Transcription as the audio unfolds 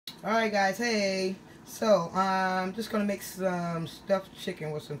Alright guys, hey. So, I'm just going to make some stuffed chicken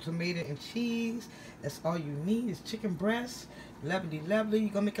with some tomato and cheese. That's all you need is chicken breast. Lovely, lovely. You're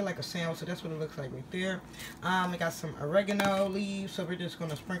going to make it like a sandwich, so that's what it looks like right there. I got some oregano leaves, so we're just going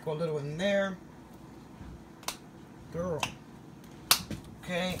to sprinkle a little in there. Girl.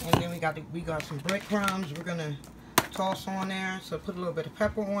 Okay, and then we got some breadcrumbs we're going to toss on there. So put a little bit of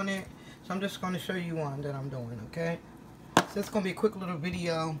pepper on it. So I'm just going to show you one that I'm doing, okay? So it's going to be a quick little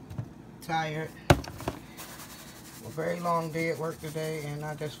video. Tired. A very long day at work today, and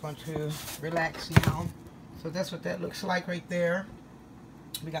I just want to relax now. So that's what that looks like right there.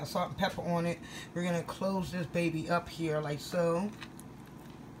 We got salt and pepper on it. We're going to close this baby up here like so.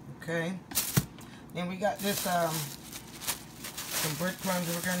 Okay. Then we got this some breadcrumbs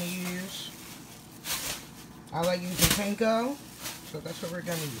that we're going to use. I like using panko, so that's what we're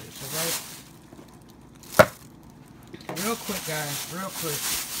going to use, alright? Real quick, guys, real quick.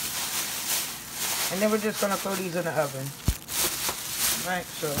 And then we're just going to throw these in the oven. Right,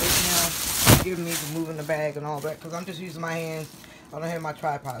 so right now, give me for moving the bag and all that, because I'm just using my hands. I don't have my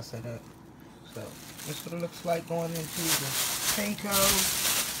tripod set up. So, this is what it looks like going into the panko.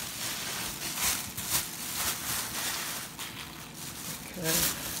 Okay.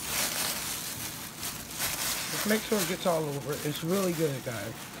 Just make sure it gets all over it. It's really good,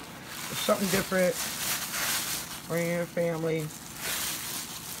 guys. It's something different for your family.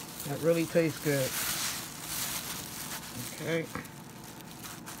 That really tastes good. Okay.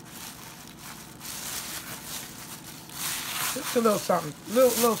 Just a little something.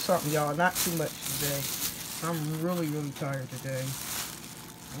 Little something, y'all. Not too much today. I'm really tired today.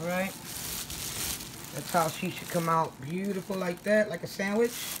 Alright. That's how she should come out. Beautiful like that. Like a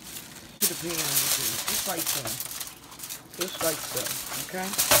sandwich. Put the pan just like so. Just like so. Okay.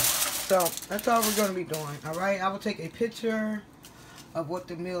 So, that's all we're going to be doing. Alright. I will take a picture of what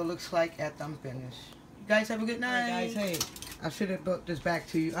the meal looks like after I'm finished. You guys have a good night. Alright guys, hey, I should have brought this back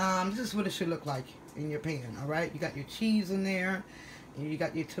to you. This is what it should look like in your pan, alright? You got your cheese in there, and you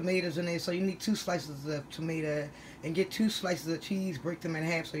got your tomatoes in there, so you need 2 slices of tomato, and get 2 slices of cheese, break them in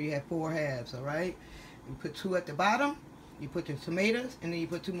half so you have 4 halves, alright? You put 2 at the bottom, you put your tomatoes, and then you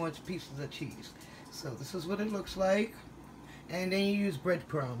put 2 more pieces of cheese. So this is what it looks like, and then you use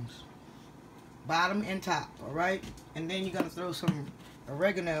breadcrumbs. Bottom and top, alright? And then you're going to throw some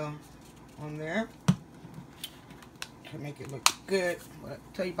oregano on there to make it look good. What I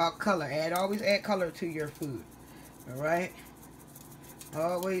tell you about color. Always add color to your food. Alright?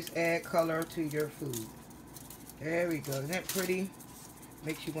 Always add color to your food. There we go. Isn't that pretty?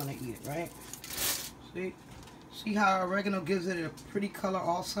 Makes you want to eat it, right? See? See how oregano gives it a pretty color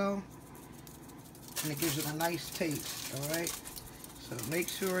also? And it gives it a nice taste, alright? So make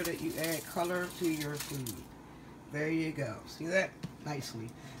sure that you add color to your food. There you go. See that? Nicely.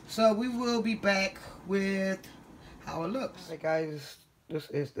 So we will be back with how it looks. Alright guys, this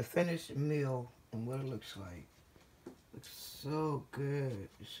is the finished meal and what it looks like. Looks so good.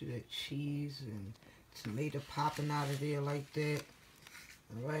 You see that cheese and tomato popping out of there like that.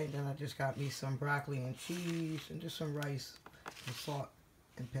 Alright, then I just got me some broccoli and cheese and just some rice and salt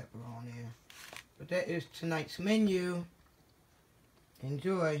and pepper on there. But that is tonight's menu.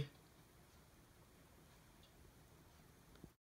 Enjoy.